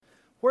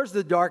Where's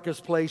the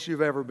darkest place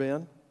you've ever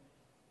been?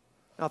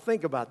 Now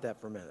think about that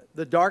for a minute.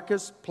 The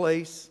darkest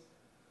place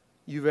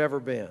you've ever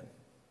been.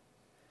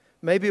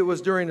 Maybe it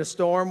was during a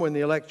storm when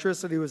the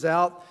electricity was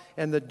out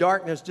and the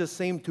darkness just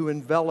seemed to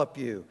envelop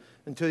you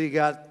until you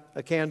got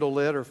a candle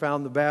lit or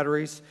found the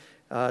batteries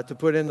to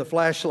put in the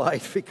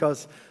flashlight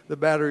because the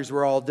batteries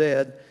were all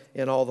dead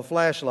in all the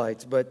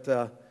flashlights.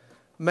 But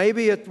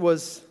maybe it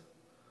was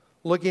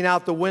looking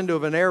out the window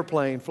of an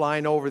airplane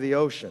flying over the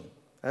ocean.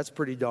 That's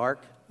pretty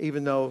dark,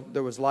 even though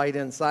there was light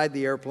inside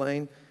the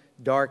airplane,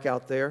 dark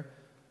out there.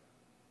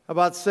 How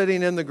about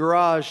sitting in the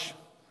garage?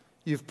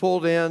 You've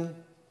pulled in,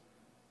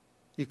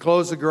 you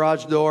close the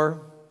garage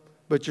door,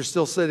 but you're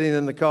still sitting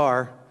in the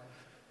car,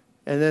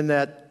 and then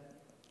that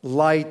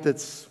light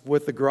that's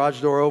with the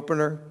garage door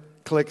opener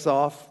clicks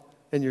off,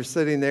 and you're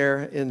sitting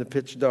there in the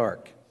pitch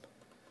dark.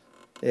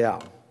 Yeah.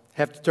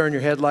 Have to turn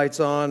your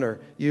headlights on or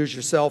use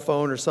your cell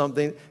phone or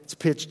something. It's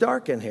pitch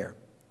dark in here.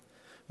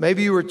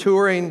 Maybe you were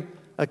touring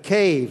a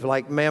cave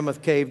like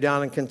Mammoth Cave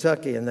down in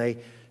Kentucky, and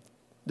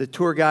the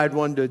tour guide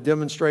wanted to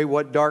demonstrate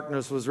what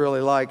darkness was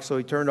really like, so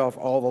he turned off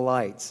all the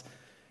lights.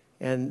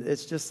 And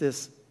it's just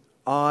this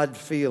odd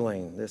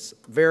feeling, this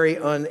very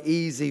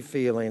uneasy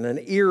feeling, an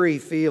eerie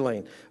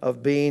feeling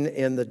of being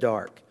in the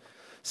dark.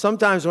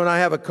 Sometimes when I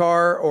have a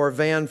car or a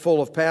van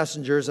full of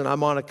passengers and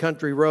I'm on a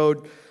country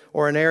road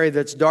or an area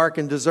that's dark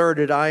and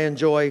deserted, I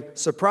enjoy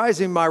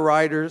surprising my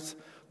riders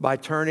by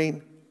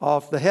turning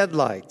off the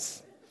headlights.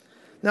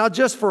 Now,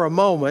 just for a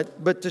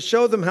moment, but to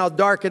show them how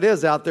dark it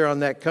is out there on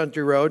that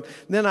country road,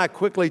 then I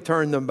quickly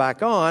turn them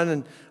back on,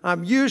 and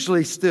I'm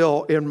usually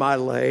still in my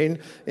lane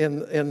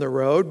in the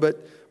road,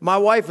 but my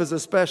wife is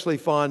especially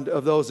fond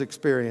of those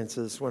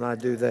experiences when I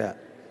do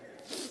that.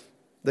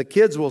 The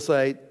kids will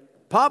say,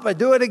 "Papa,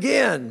 do it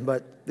again,"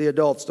 but the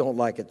adults don't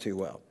like it too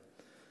well.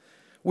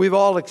 We've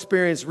all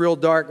experienced real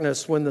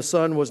darkness when the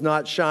sun was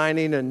not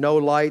shining and no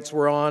lights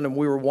were on and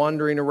we were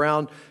wandering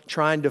around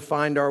trying to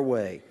find our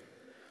way.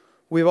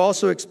 We've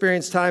also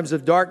experienced times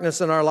of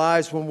darkness in our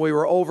lives when we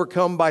were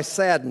overcome by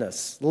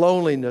sadness,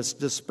 loneliness,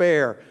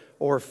 despair,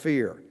 or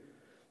fear.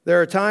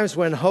 There are times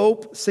when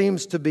hope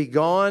seems to be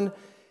gone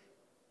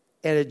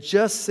and it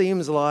just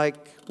seems like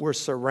we're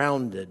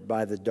surrounded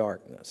by the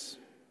darkness.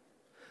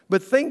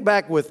 But think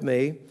back with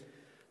me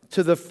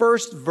to the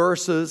first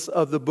verses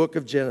of the book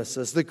of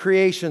Genesis, the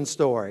creation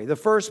story, the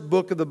first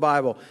book of the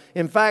Bible.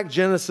 In fact,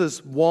 Genesis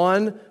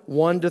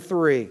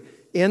 1:1-3.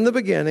 In the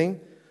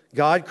beginning,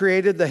 God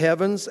created the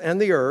heavens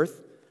and the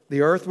earth.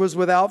 The earth was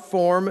without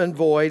form and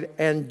void,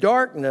 and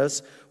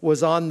darkness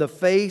was on the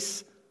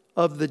face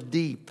of the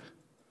deep.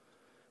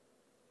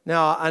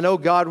 Now, I know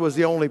God was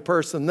the only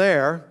person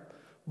there,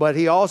 but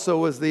He also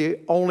was the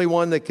only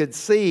one that could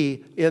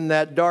see in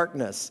that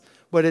darkness.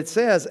 But it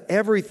says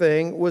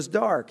everything was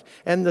dark,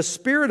 and the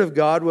Spirit of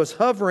God was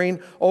hovering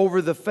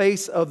over the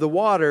face of the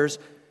waters,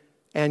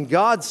 and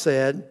God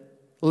said,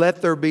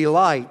 "Let there be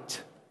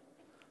light."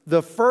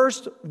 The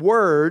first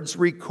words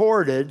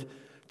recorded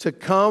to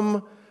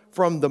come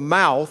from the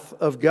mouth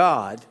of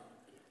God,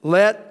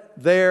 "Let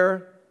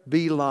there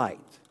be light."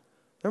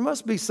 There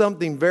must be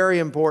something very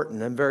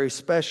important and very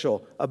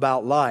special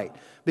about light,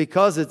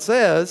 because it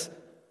says,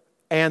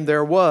 "And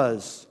there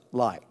was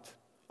light."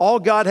 All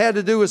God had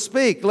to do was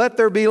speak, "Let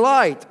there be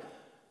light."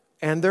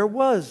 And there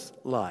was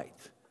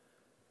light.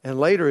 And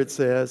later it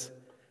says,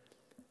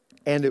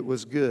 "And it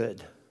was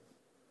good."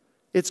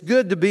 It's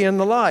good to be in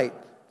the light.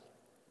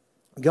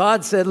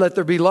 God said, "Let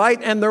there be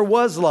light," and there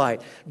was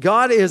light.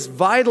 God is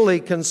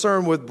vitally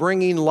concerned with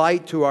bringing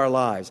light to our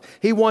lives.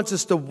 He wants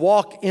us to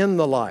walk in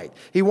the light.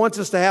 He wants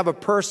us to have a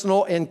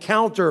personal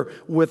encounter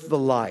with the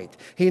light.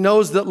 He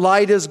knows that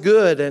light is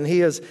good, and He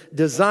has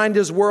designed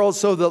His world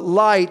so that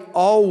light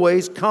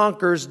always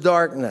conquers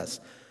darkness.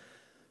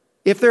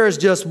 If there is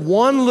just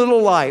one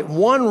little light,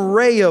 one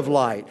ray of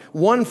light,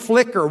 one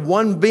flicker,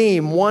 one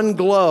beam, one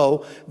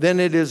glow,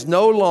 then it is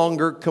no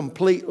longer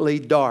completely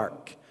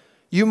dark.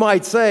 You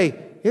might say,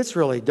 "It's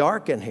really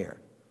dark in here,"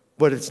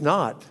 but it's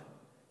not.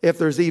 If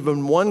there's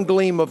even one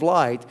gleam of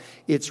light,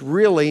 it's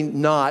really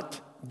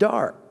not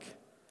dark.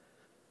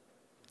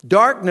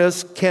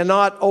 Darkness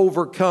cannot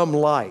overcome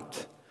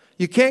light.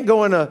 You can't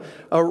go in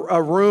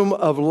a room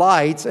of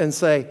lights and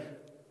say,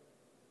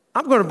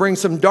 "I'm going to bring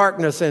some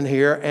darkness in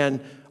here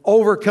and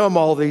overcome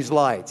all these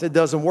lights." It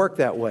doesn't work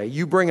that way.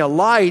 You bring a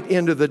light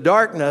into the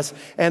darkness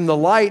and the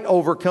light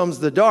overcomes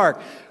the dark.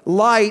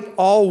 Light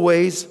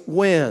always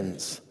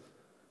wins.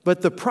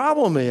 But the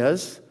problem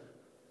is,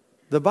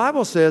 the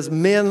Bible says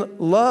men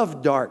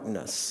love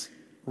darkness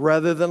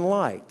rather than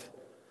light.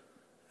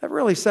 That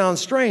really sounds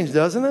strange,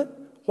 doesn't it?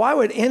 Why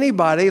would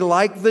anybody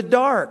like the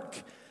dark?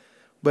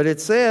 But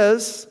it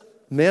says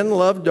men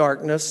love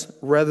darkness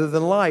rather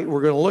than light.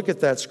 We're going to look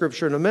at that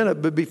scripture in a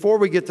minute. But before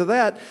we get to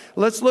that,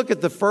 let's look at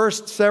the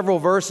first several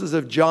verses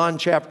of John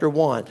chapter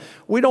 1.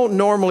 We don't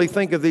normally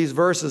think of these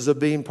verses as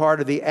being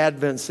part of the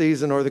Advent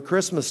season or the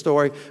Christmas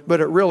story, but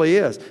it really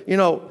is. You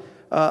know,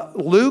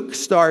 Luke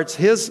starts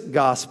his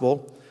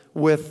gospel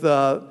with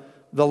the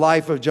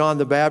life of John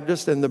the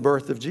Baptist and the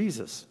birth of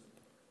Jesus.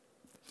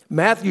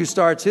 Matthew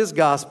starts his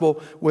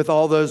gospel with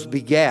all those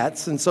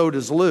begats, and so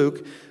does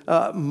Luke.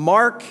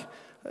 Mark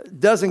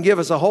doesn't give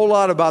us a whole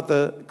lot about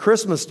the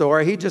Christmas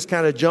story. He just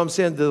kind of jumps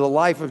into the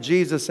life of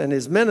Jesus and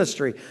his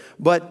ministry.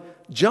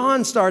 But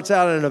John starts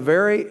out in a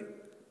very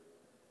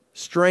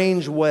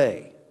strange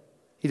way.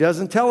 He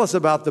doesn't tell us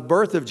about the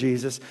birth of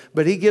Jesus,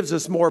 but he gives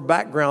us more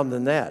background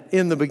than that.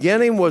 In the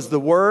beginning was the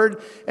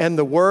Word, and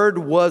the Word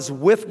was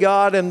with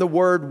God, and the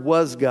Word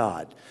was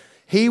God.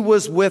 He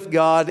was with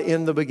God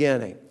in the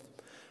beginning.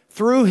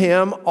 Through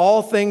him,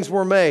 all things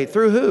were made.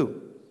 Through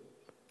who?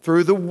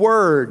 Through the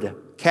Word,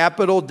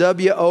 capital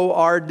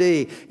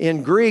W-O-R-D.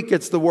 In Greek,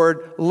 it's the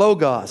word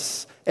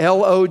logos.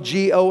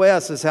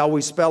 L-O-G-O-S is how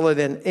we spell it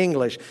in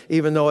English,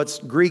 even though it's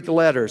Greek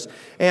letters.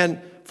 And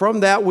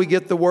from that, we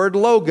get the word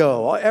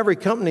logo. Every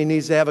company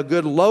needs to have a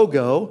good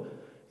logo.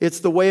 It's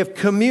the way of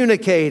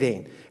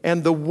communicating.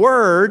 And the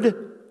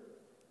Word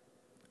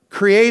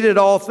created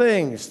all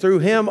things. Through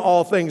him,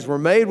 all things were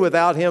made.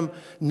 Without him,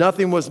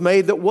 nothing was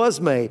made that was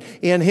made.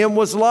 In him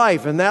was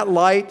life, and that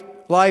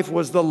life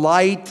was the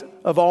light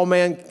of all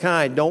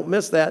mankind. Don't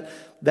miss that.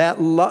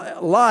 That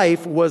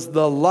life was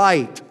the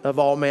light of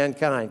all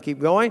mankind. Keep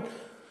going.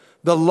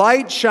 The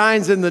light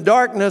shines in the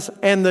darkness,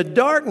 and the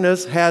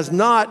darkness has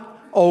not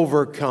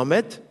overcome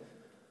it.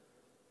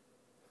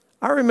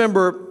 I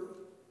remember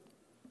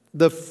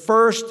the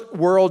first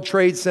World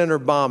Trade Center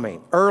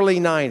bombing, early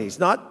 90s,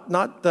 not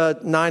the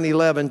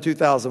 9/11,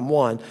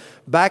 2001.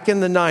 Back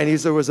in the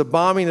 90s, there was a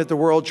bombing at the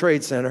World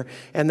Trade Center,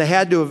 and they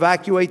had to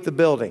evacuate the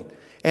building.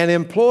 And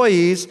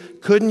employees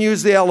couldn't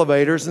use the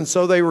elevators, and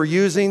so they were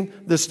using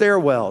the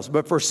stairwells.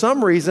 But for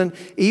some reason,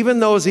 even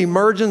those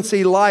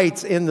emergency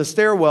lights in the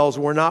stairwells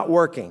were not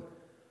working.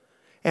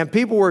 And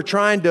people were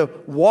trying to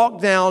walk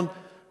down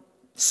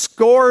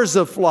scores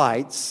of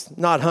flights,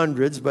 not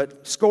hundreds,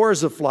 but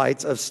scores of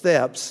flights of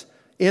steps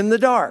in the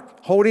dark,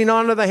 holding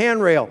onto the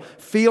handrail,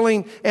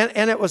 feeling,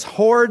 and it was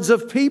hordes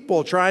of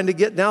people trying to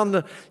get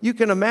down you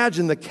can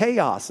imagine the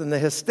chaos and the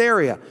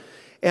hysteria.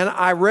 And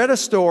I read a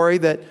story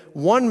that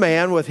one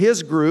man with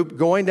his group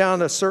going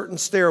down a certain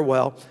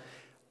stairwell,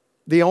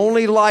 the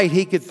only light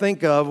he could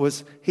think of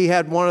was he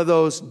had one of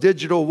those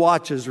digital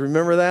watches.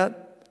 Remember that?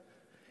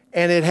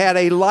 And it had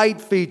a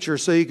light feature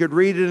so you could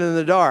read it in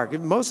the dark.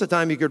 Most of the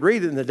time you could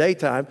read it in the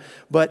daytime,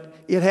 but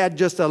it had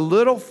just a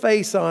little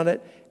face on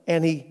it,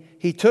 and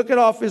he took it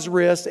off his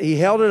wrist, he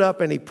held it up,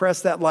 and he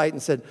pressed that light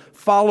and said,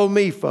 "Follow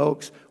me,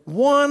 folks."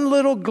 One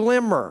little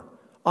glimmer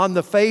on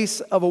the face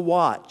of a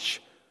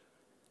watch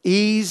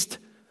eased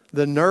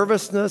the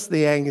nervousness,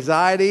 the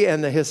anxiety,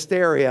 and the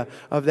hysteria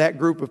of that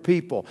group of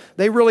people.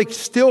 They really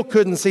still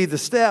couldn't see the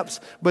steps,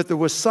 but there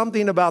was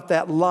something about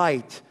that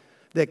light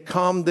that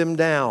calmed them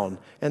down,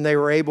 and they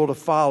were able to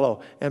follow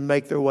and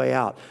make their way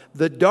out.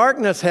 The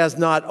darkness has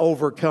not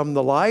overcome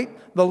the light.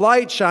 The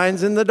light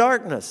shines in the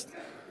darkness.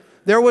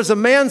 There was a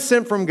man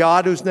sent from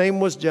God whose name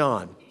was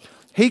John.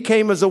 He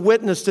came as a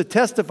witness to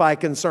testify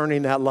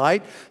concerning that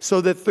light,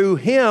 so that through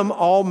him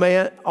all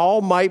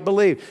might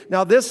believe.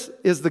 Now, this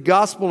is the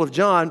Gospel of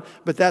John,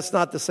 but that's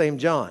not the same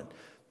John.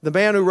 The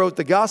man who wrote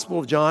the Gospel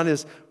of John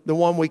is the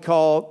one we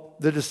call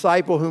the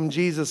disciple whom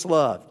Jesus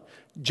loved.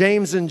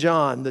 James and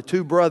John, the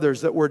two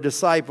brothers that were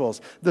disciples,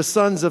 the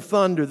sons of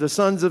thunder, the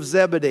sons of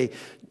Zebedee.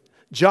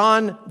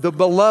 John the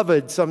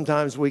Beloved,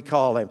 sometimes we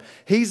call him.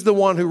 He's the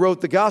one who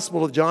wrote the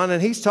Gospel of John,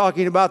 and he's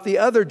talking about the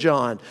other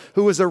John,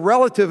 who was a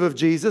relative of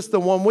Jesus, the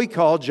one we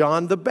call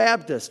John the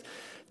Baptist.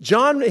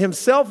 John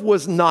himself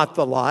was not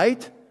the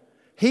light.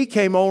 He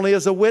came only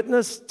as a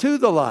witness to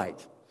the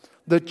light.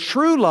 The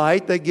true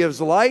light that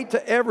gives light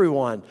to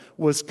everyone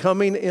was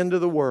coming into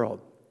the world.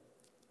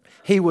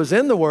 He was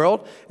in the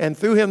world, and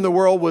through him the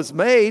world was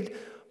made,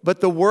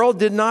 but the world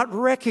did not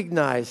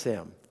recognize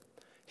him.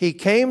 He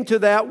came to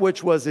that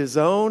which was his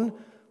own,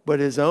 but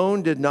his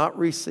own did not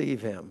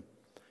receive him.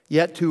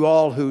 Yet to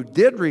all who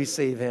did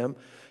receive him,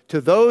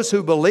 to those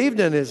who believed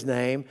in his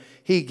name,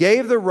 he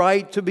gave the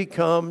right to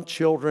become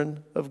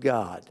children of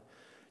God.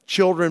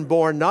 Children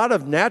born not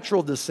of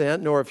natural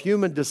descent, nor of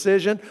human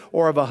decision,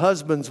 or of a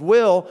husband's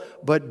will,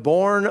 but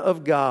born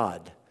of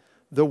God.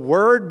 The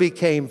Word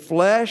became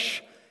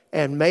flesh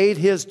and made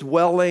his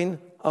dwelling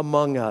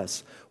among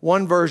us.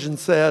 One version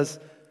says,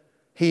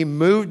 he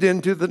moved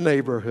into the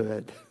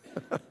neighborhood.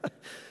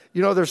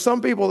 You know, there's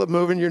some people that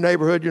move in your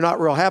neighborhood you're not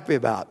real happy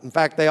about. In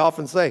fact, they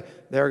often say,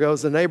 there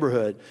goes the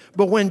neighborhood.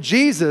 But when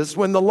Jesus,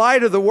 when the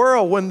light of the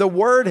world, when the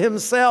Word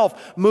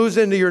himself moves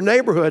into your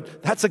neighborhood,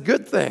 that's a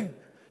good thing.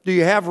 Do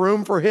you have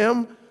room for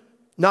him?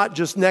 Not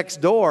just next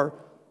door,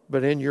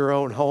 but in your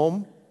own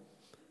home.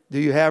 Do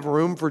you have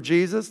room for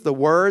Jesus, the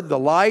Word, the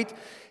light?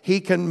 He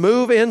can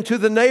move into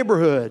the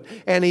neighborhood,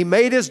 and he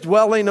made his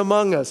dwelling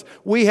among us.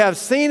 We have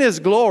seen his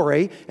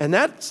glory, and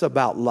that's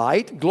about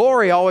light.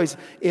 Glory always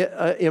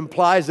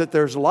implies that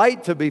there's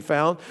light to be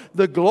found.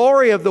 The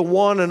glory of the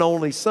one and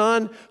only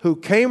Son who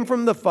came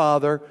from the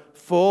Father,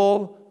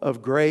 full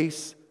of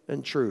grace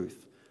and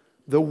truth.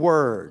 The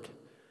Word.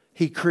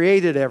 He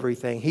created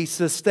everything. He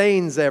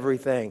sustains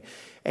everything.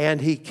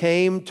 And he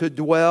came to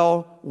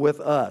dwell with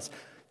us.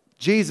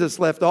 Jesus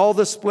left all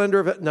the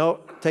splendor of it. No,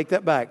 take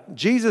that back.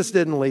 Jesus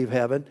didn't leave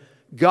heaven.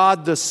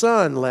 God the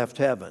Son left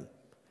heaven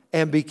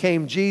and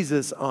became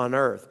Jesus on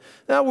earth.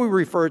 Now, we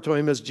refer to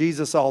him as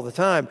Jesus all the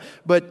time,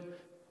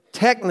 but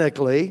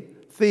technically,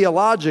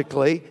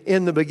 theologically,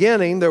 in the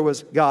beginning, there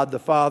was God the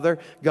Father,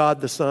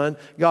 God the Son,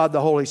 God the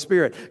Holy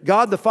Spirit.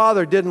 God the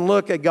Father didn't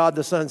look at God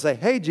the Son and say,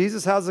 "Hey,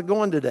 Jesus, how's it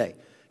going today?"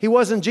 He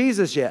wasn't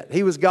Jesus yet.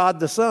 He was God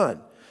the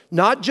Son.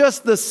 Not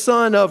just the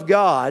Son of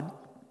God.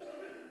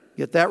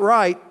 Get that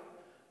right.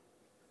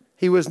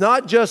 He was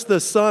not just the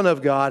Son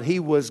of God. He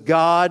was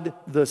God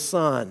the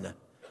Son.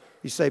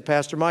 You say,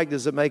 "Pastor Mike,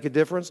 does it make a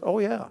difference?" Oh,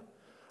 yeah.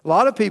 A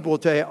lot of people will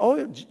tell you,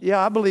 "Oh,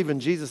 yeah, I believe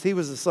in Jesus. He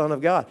was the Son of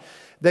God."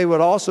 They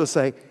would also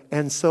say,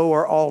 "And so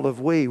are all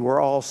of we.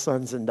 We're all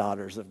sons and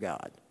daughters of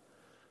God."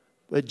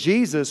 But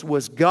Jesus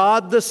was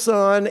God the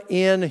Son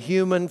in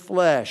human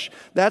flesh.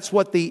 That's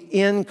what the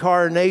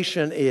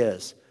incarnation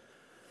is.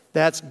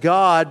 That's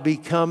God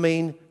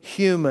becoming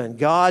human,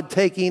 God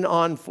taking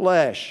on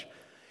flesh.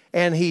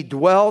 And he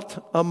dwelt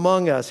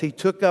among us. He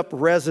took up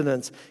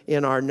residence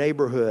in our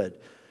neighborhood.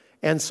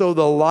 And so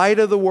the light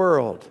of the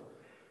world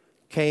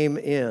came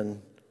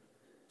in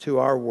to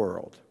our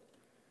world.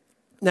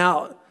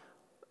 Now,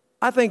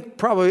 I think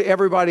probably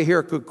everybody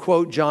here could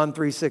quote John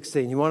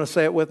 3:16. You want to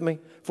say it with me?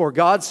 "For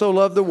God so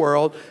loved the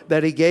world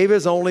that he gave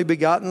his only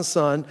begotten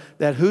Son,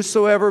 that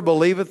whosoever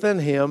believeth in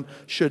him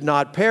should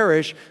not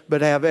perish,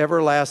 but have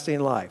everlasting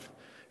life."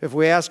 If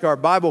we ask our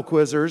Bible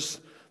quizzers,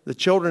 the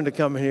children, to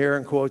come here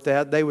and quote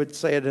that, they would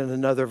say it in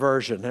another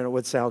version, and it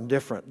would sound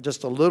different,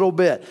 just a little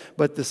bit,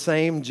 but the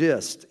same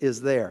gist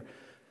is there.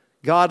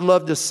 God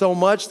loved us so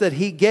much that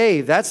he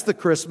gave. That's the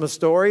Christmas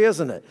story,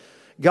 isn't it?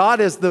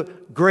 God is the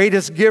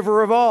greatest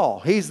giver of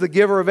all. He's the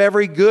giver of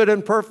every good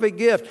and perfect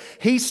gift.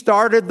 He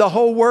started the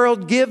whole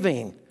world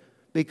giving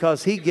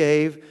because he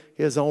gave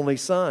his only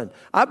Son.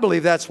 I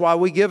believe that's why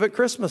we give at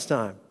Christmas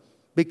time,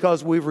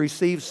 because we've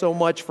received so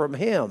much from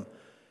him.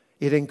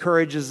 It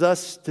encourages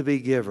us to be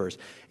givers.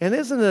 And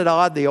isn't it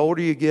odd, the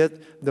older you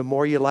get, the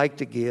more you like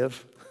to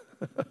give?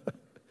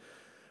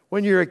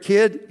 When you're a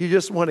kid, you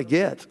just want to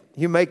get.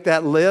 You make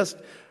that list,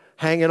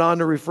 hang it on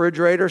the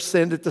refrigerator,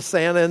 send it to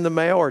Santa in the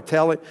mail, or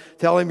tell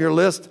him your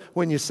list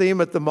when you see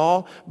him at the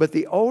mall. But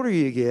the older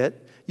you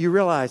get, you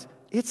realize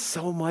it's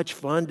so much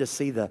fun to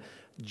see the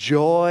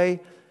joy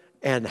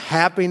and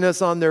happiness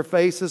on their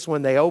faces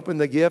when they open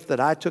the gift that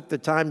I took the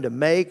time to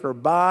make or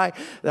buy,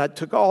 that I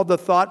took all the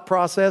thought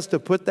process to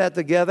put that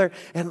together,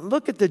 and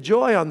look at the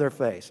joy on their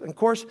face. And of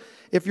course,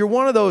 if you're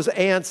one of those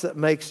aunts that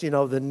makes,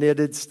 the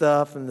knitted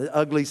stuff and the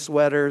ugly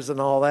sweaters and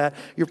all that,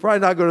 you're probably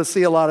not going to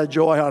see a lot of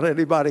joy on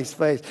anybody's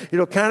face.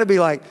 It'll kind of be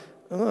like,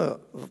 "Oh,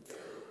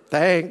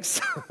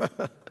 thanks."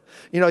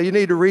 You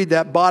need to read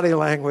that body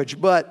language.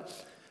 But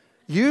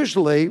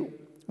usually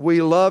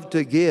we love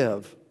to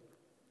give.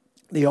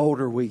 The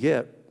older we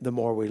get, the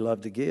more we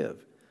love to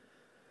give.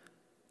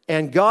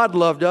 And God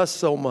loved us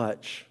so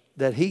much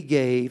that he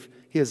gave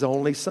his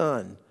only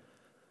Son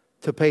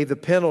to pay the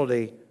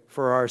penalty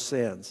for our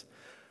sins.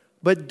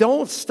 But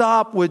don't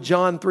stop with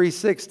John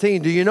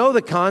 3:16. Do you know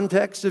the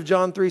context of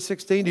John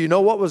 3:16? Do you know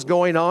what was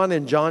going on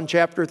in John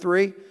chapter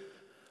 3?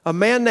 A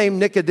man named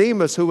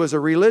Nicodemus, who was a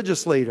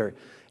religious leader,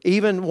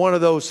 even one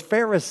of those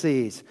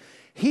Pharisees,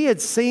 he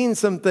had seen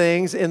some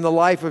things in the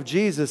life of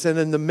Jesus and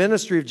in the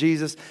ministry of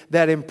Jesus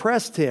that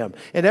impressed him.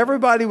 And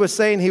everybody was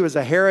saying he was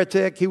a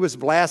heretic, he was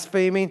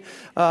blaspheming,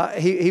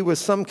 he was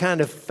some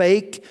kind of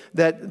fake,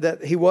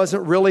 that he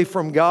wasn't really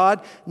from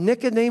God.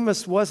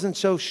 Nicodemus wasn't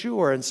so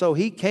sure, and so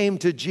he came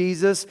to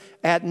Jesus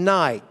at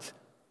night,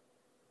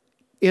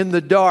 in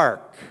the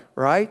dark,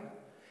 right?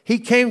 He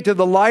came to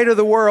the light of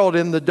the world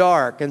in the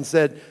dark and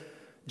said,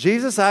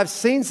 "Jesus, I've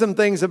seen some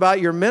things about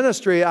your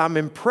ministry. I'm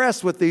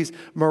impressed with these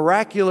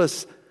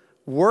miraculous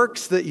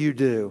works that you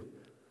do.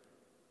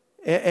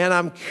 And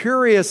I'm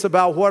curious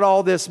about what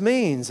all this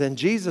means." And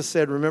Jesus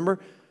said, "Remember,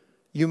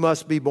 you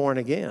must be born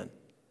again."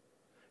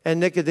 And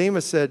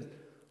Nicodemus said,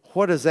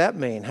 "What does that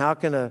mean? How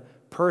can a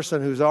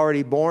person who's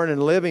already born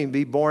and living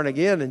be born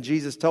again?" And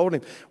Jesus told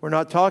him, "We're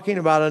not talking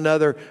about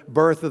another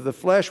birth of the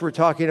flesh. We're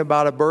talking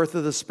about a birth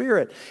of the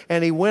Spirit."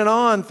 And he went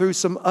on through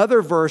some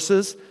other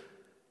verses.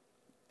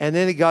 And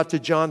then he got to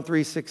John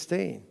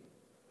 3:16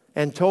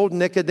 and told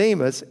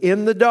Nicodemus,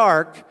 in the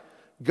dark,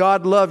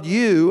 God loved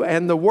you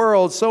and the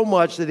world so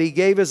much that he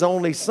gave his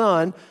only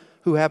Son,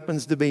 who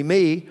happens to be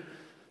me,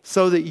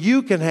 so that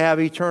you can have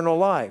eternal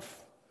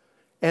life.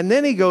 And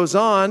then he goes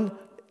on.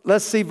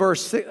 Let's see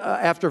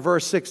after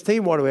verse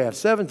 16, what do we have?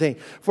 17.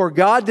 "For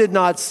God did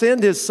not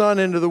send his Son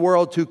into the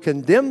world to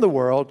condemn the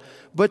world,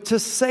 but to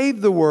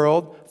save the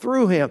world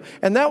through him."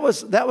 And that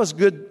was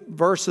good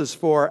verses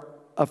for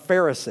a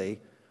Pharisee,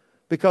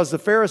 because the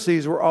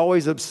Pharisees were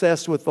always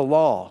obsessed with the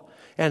law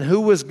and who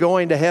was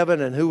going to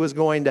heaven and who was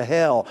going to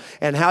hell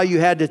and how you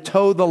had to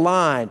toe the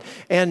line.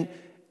 And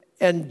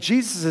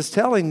Jesus is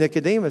telling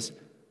Nicodemus,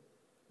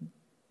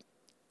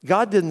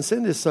 God didn't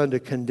send his Son to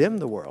condemn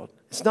the world.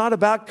 It's not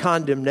about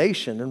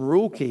condemnation and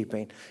rule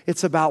keeping.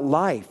 It's about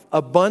life,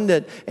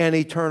 abundant and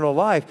eternal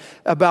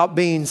life, about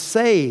being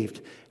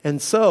saved.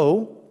 And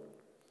so,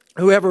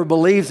 whoever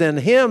believes in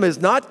him is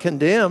not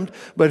condemned,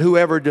 but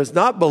whoever does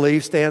not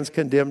believe stands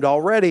condemned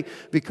already,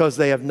 because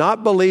they have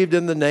not believed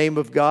in the name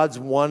of God's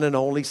one and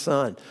only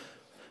Son.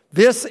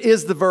 This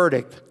is the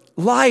verdict.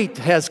 Light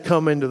has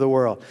come into the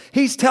world.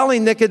 He's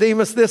telling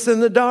Nicodemus this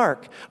in the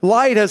dark.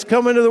 Light has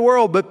come into the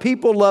world, but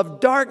people love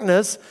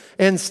darkness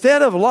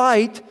instead of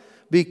light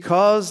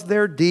because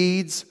their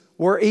deeds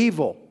were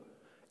evil.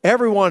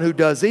 Everyone who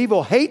does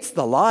evil hates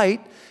the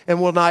light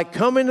and will not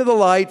come into the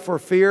light for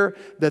fear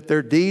that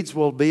their deeds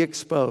will be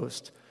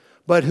exposed.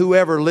 But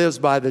whoever lives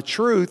by the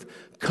truth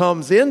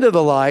comes into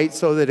the light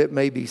so that it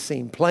may be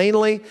seen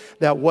plainly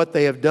that what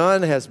they have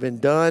done has been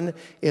done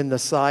in the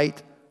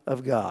sight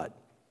of God.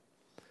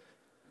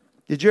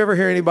 Did you ever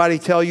hear anybody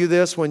tell you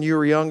this when you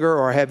were younger,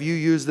 or have you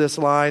used this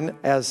line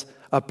as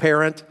a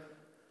parent?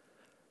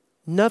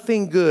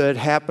 Nothing good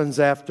happens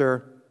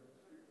after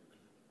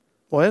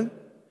when?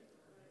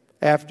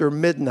 After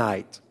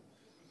midnight.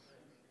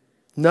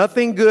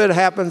 Nothing good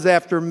happens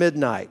after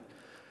midnight.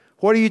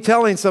 What are you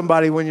telling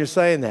somebody when you're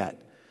saying that?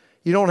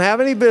 You don't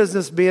have any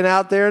business being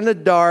out there in the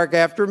dark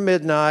after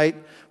midnight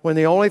when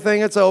the only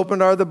thing that's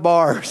open are the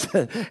bars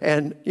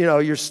and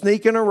you're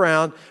sneaking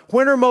around.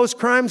 When are most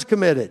crimes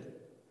committed?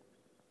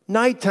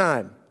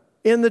 Nighttime,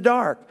 in the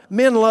dark.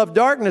 Men love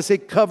darkness.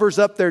 It covers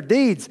up their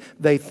deeds,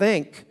 they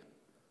think.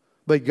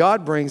 But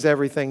God brings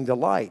everything to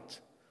light.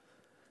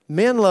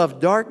 Men love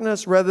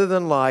darkness rather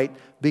than light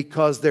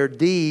because their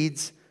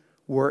deeds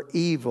were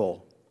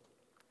evil.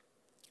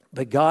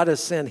 But God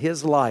has sent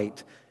his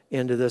light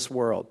into this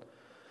world.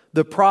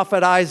 The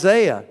prophet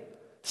Isaiah,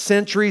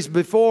 centuries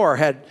before,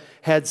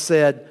 had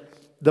said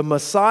the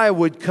Messiah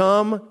would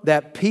come,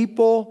 that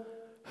people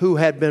who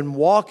had been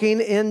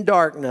walking in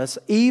darkness,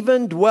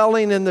 even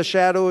dwelling in the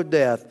shadow of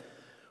death,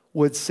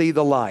 would see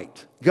the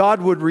light.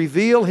 God would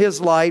reveal his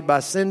light by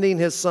sending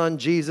his Son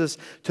Jesus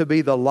to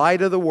be the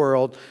light of the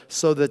world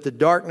so that the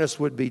darkness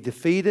would be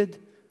defeated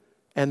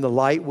and the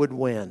light would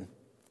win.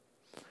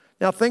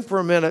 Now think for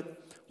a minute,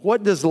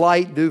 what does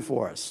light do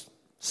for us?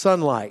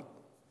 Sunlight.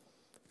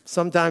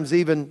 Sometimes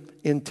even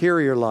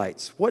interior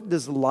lights. What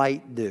does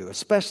light do,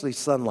 especially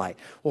sunlight?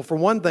 Well, for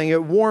one thing,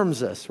 it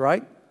warms us,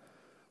 right?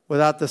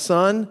 Without the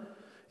sun,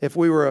 if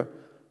we were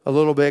a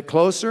little bit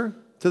closer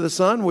to the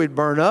sun, we'd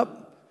burn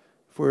up.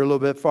 If we were a little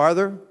bit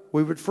farther,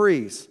 we would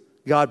freeze.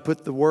 God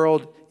put the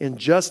world in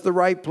just the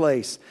right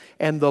place.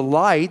 And the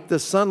light, the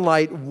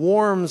sunlight,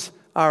 warms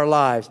our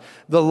lives.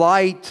 The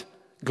light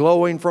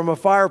glowing from a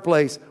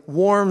fireplace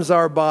warms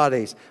our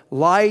bodies.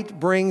 Light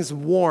brings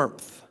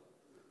warmth.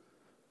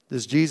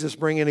 Does Jesus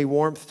bring any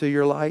warmth to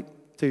your light?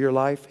 To your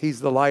life?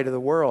 He's the light of the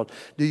world.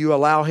 Do you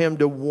allow him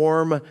to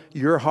warm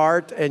your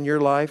heart and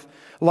your life?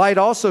 Light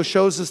also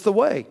shows us the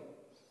way.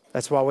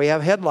 That's why we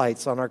have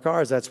headlights on our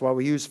cars. That's why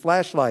we use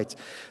flashlights.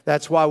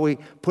 That's why we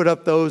put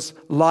up those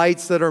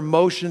lights that are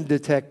motion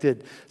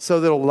detected so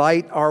that it'll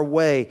light our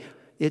way.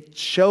 It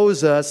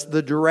shows us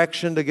the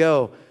direction to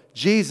go.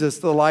 Jesus,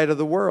 the light of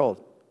the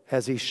world.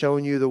 Has he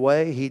shown you the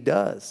way? He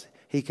does.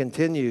 He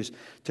continues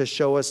to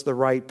show us the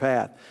right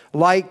path.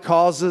 Light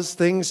causes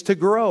things to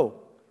grow.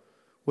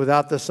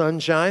 Without the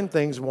sunshine,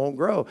 things won't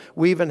grow.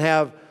 We even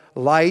have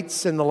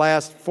lights in the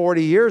last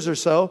 40 years or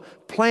so,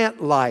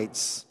 plant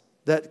lights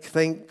that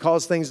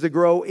cause things to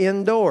grow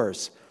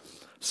indoors.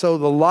 So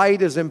the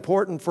light is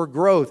important for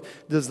growth.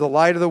 Does the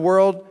light of the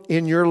world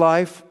in your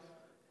life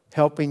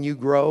helping you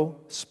grow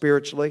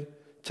spiritually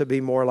to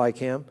be more like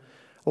him?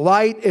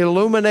 Light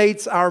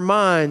illuminates our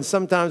minds.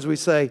 Sometimes we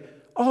say,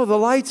 oh, the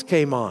lights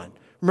came on.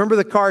 Remember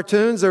the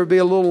cartoons? There would be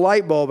a little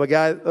light bulb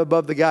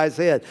above the guy's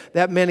head.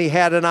 That meant he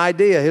had an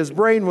idea. His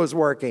brain was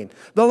working.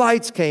 The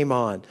lights came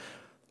on.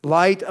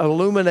 Light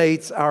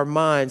illuminates our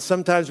minds.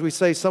 Sometimes we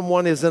say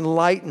someone is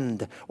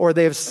enlightened or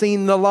they have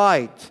seen the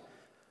light.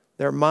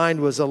 Their mind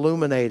was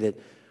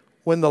illuminated.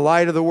 When the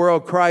light of the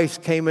world,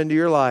 Christ, came into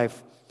your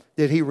life,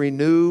 did he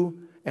renew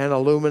and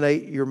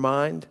illuminate your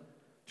mind?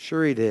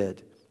 Sure he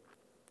did.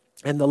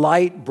 And the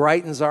light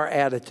brightens our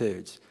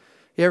attitudes.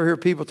 You ever hear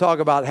people talk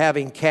about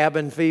having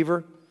cabin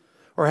fever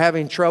or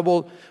having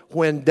trouble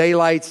when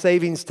daylight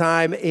savings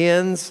time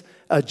ends,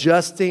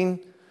 adjusting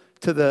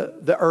to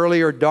the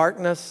earlier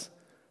darkness?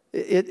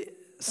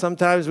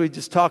 Sometimes we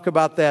just talk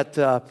about that,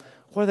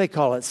 what do they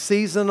call it?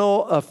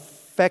 Seasonal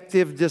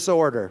affective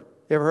disorder.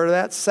 You ever heard of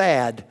that?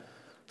 SAD.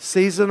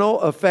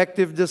 Seasonal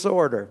affective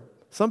disorder.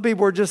 Some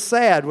people are just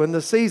sad when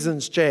the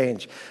seasons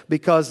change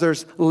because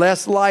there's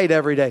less light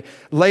every day.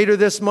 Later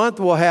this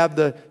month, we'll have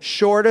the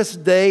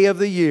shortest day of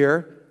the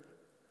year.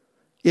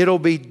 It'll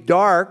be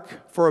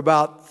dark for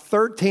about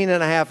 13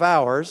 and a half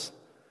hours,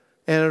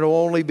 and it'll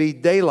only be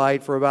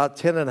daylight for about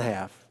 10 and a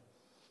half.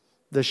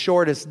 The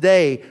shortest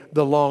day,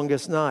 the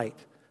longest night.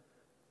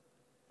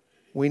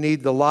 We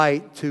need the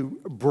light to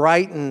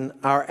brighten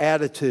our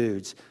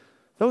attitudes.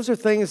 Those are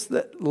things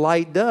that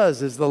light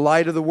does. Is the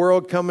light of the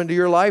world come into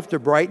your life to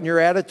brighten your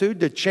attitude,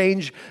 to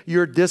change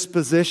your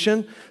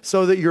disposition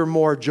so that you're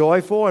more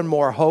joyful and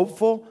more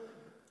hopeful?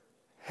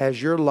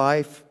 Has your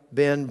life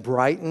been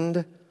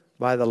brightened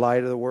by the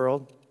light of the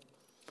world?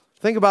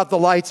 Think about the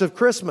lights of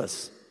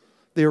Christmas.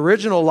 The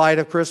original light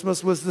of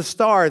Christmas was the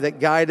star that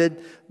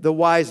guided the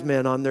wise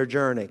men on their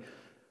journey.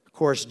 Of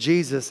course,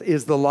 Jesus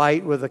is the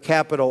light with a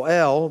capital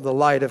L, the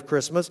light of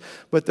Christmas.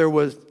 But there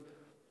was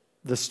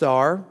the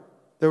star.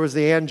 There was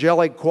the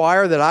angelic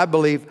choir that I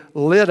believe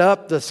lit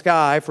up the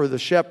sky for the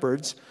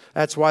shepherds.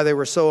 That's why they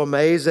were so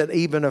amazed and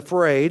even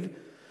afraid.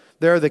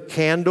 There are the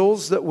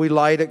candles that we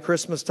light at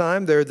Christmas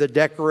time. There are the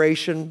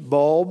decoration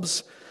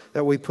bulbs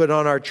that we put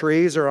on our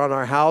trees or on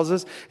our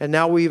houses. And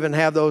now we even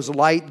have those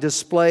light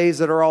displays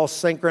that are all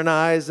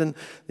synchronized, and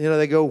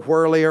they go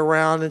whirly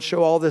around and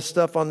show all this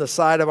stuff on the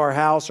side of our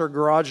house or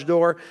garage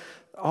door.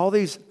 All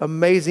these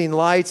amazing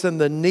lights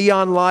and the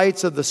neon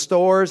lights of the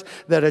stores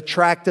that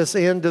attract us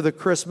into the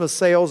Christmas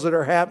sales that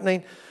are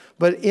happening.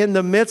 But in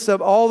the midst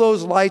of all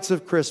those lights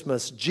of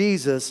Christmas,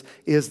 Jesus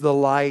is the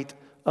light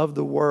of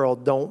the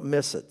world. Don't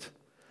miss it.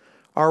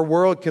 Our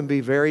world can be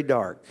very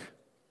dark.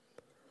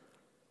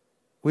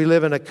 We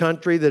live in a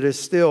country that is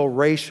still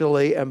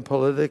racially and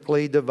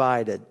politically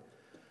divided.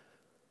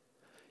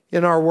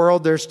 In our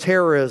world, there's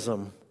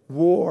terrorism,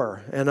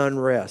 war, and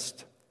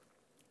unrest,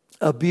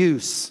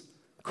 abuse,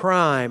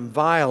 crime,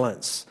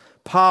 violence,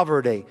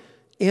 poverty,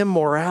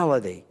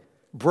 immorality,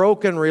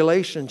 broken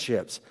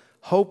relationships,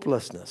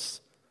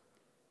 hopelessness.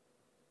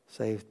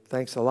 Say,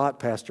 thanks a lot,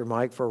 Pastor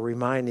Mike, for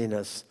reminding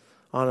us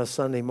on a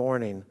Sunday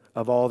morning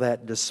of all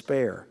that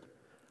despair.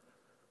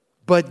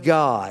 But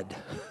God,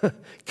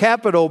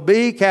 capital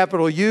B,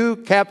 capital U,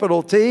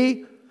 capital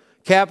T,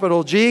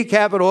 capital G,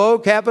 capital O,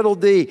 capital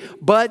D.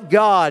 But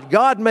God.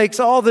 God makes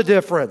all the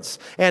difference.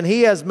 And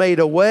He has made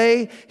a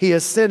way. He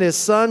has sent His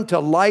Son to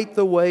light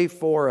the way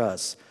for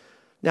us.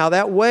 Now,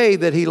 that way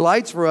that He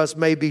lights for us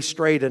may be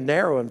straight and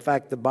narrow. In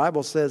fact, the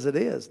Bible says it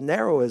is.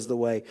 Narrow is the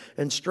way,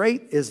 and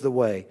straight is the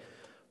way.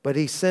 But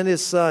He sent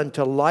His Son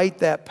to light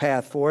that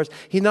path for us.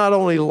 He not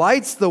only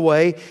lights the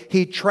way,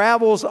 He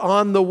travels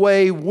on the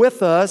way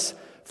with us,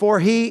 for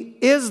He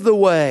is the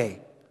way.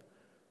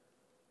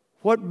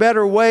 What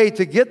better way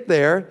to get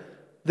there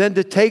than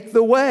to take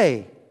the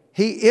way?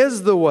 He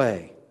is the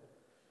way.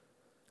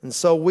 And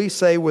so we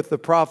say with the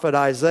prophet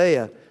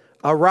Isaiah,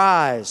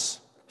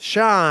 "Arise,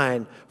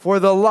 shine, for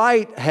the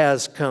light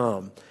has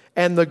come,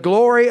 and the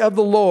glory of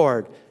the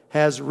Lord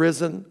has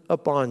risen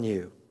upon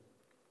you."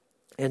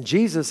 And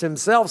Jesus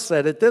Himself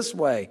said it this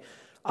way,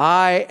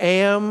 "I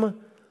am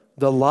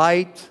the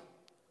light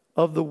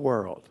of the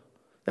world."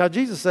 Now,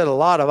 Jesus said a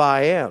lot of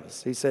I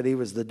ams. He said He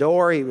was the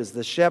door, He was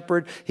the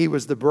shepherd, He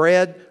was the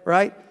bread,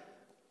 right?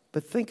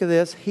 But think of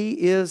this, He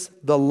is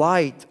the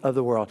light of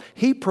the world.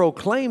 He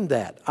proclaimed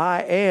that,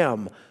 "I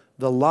am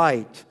the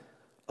light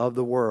of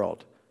the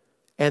world."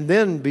 And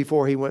then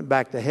before He went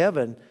back to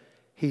heaven,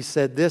 He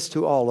said this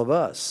to all of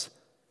us,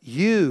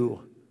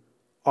 "You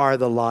are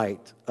the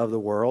light of the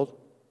world."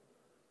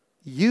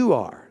 You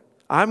are.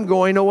 I'm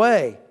going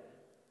away.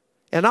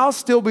 And I'll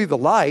still be the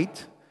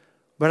light,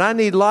 but I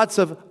need lots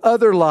of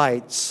other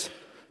lights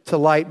to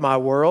light my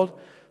world.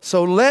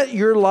 So let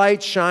your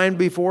light shine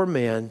before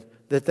men,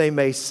 that they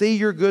may see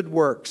your good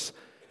works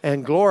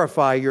and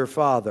glorify your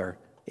Father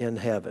in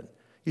heaven.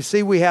 You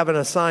see, we have an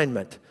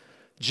assignment.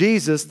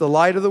 Jesus, the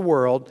light of the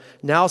world,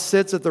 now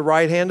sits at the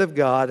right hand of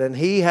God, and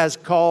He has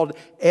called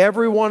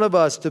every one of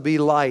us to be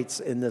lights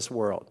in this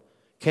world.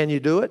 Can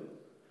you do it?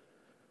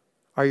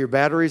 Are your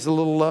batteries a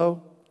little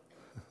low?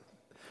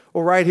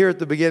 Well, right here at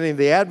the beginning of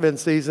the Advent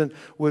season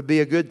would be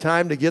a good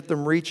time to get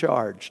them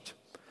recharged.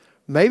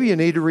 Maybe you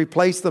need to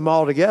replace them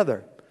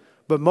altogether,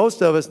 but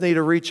most of us need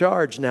a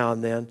recharge now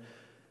and then.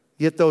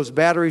 Get those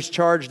batteries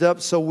charged up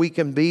so we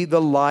can be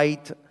the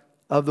light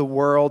of the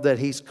world that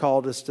He's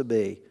called us to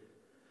be.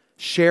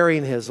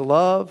 Sharing His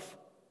love,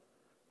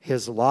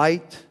 His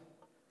light,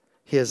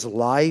 His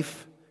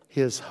life,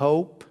 His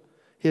hope,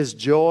 His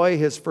joy,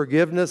 His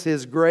forgiveness,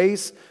 His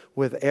grace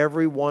with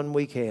everyone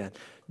we can.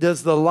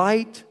 Does the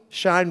light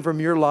shine from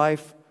your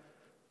life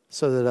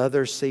so that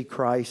others see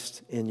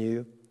Christ in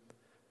you?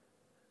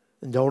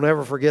 And don't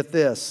ever forget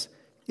this.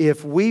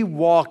 If we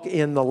walk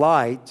in the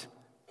light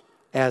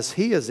as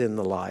He is in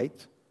the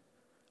light,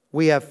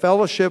 we have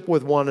fellowship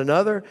with one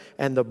another,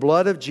 and the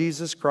blood of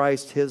Jesus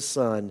Christ, His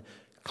Son,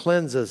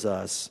 cleanses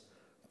us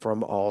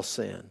from all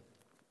sin.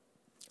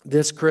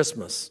 This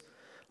Christmas,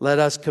 let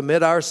us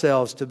commit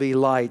ourselves to be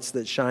lights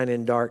that shine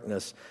in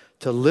darkness,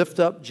 to lift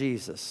up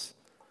Jesus,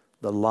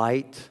 the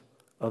light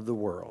of the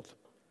world.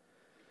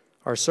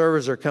 Our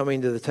servers are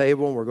coming to the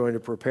table, and we're going to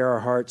prepare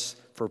our hearts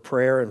for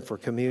prayer and for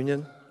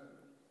communion.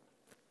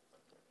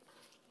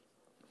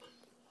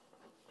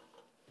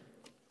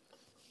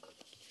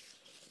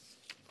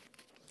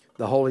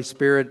 The Holy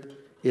Spirit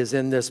is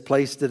in this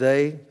place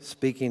today,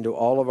 speaking to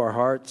all of our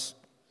hearts.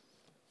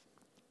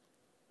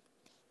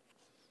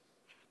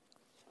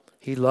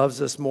 He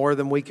loves us more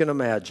than we can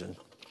imagine.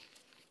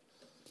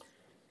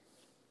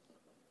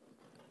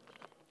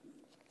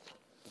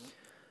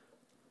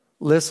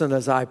 Listen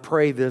as I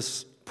pray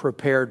this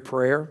prepared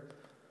prayer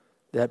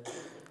that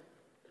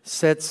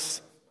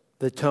sets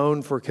the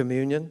tone for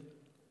communion.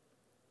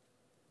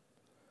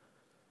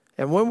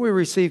 And when we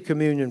receive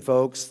communion,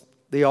 folks,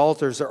 the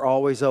altars are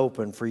always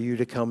open for you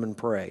to come and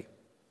pray.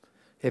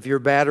 If your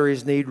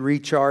batteries need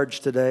recharge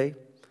today,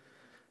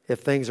 if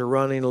things are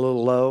running a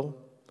little low,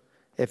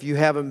 if you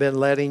haven't been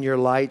letting your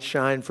light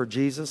shine for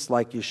Jesus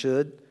like you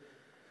should,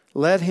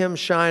 let Him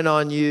shine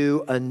on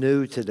you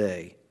anew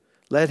today.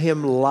 Let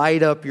Him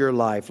light up your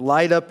life,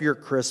 light up your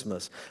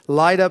Christmas,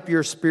 light up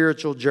your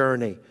spiritual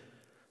journey,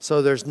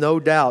 so there's no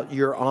doubt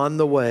you're on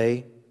the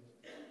way,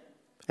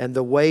 and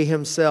the way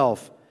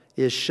Himself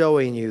is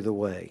showing you the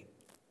way.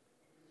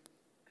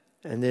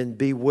 And then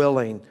be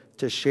willing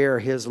to share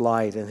His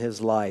light and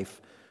His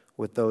life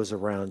with those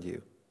around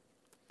you.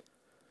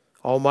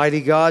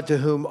 Almighty God, to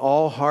whom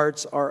all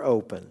hearts are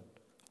open,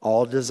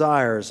 all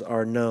desires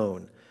are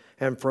known,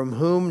 and from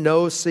whom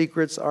no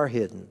secrets are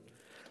hidden,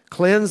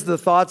 cleanse the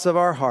thoughts of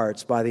our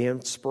hearts by the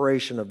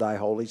inspiration of Thy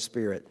Holy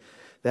Spirit,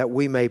 that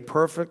we may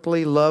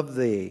perfectly love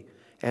Thee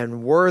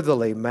and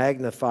worthily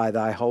magnify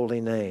Thy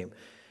holy name.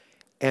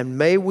 And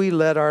may we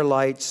let our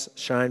lights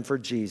shine for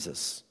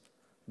Jesus,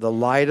 the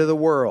light of the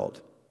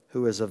world,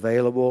 who is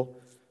available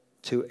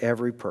to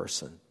every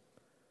person.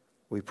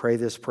 We pray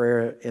this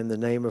prayer in the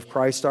name of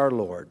Christ our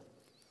Lord.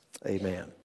 Amen.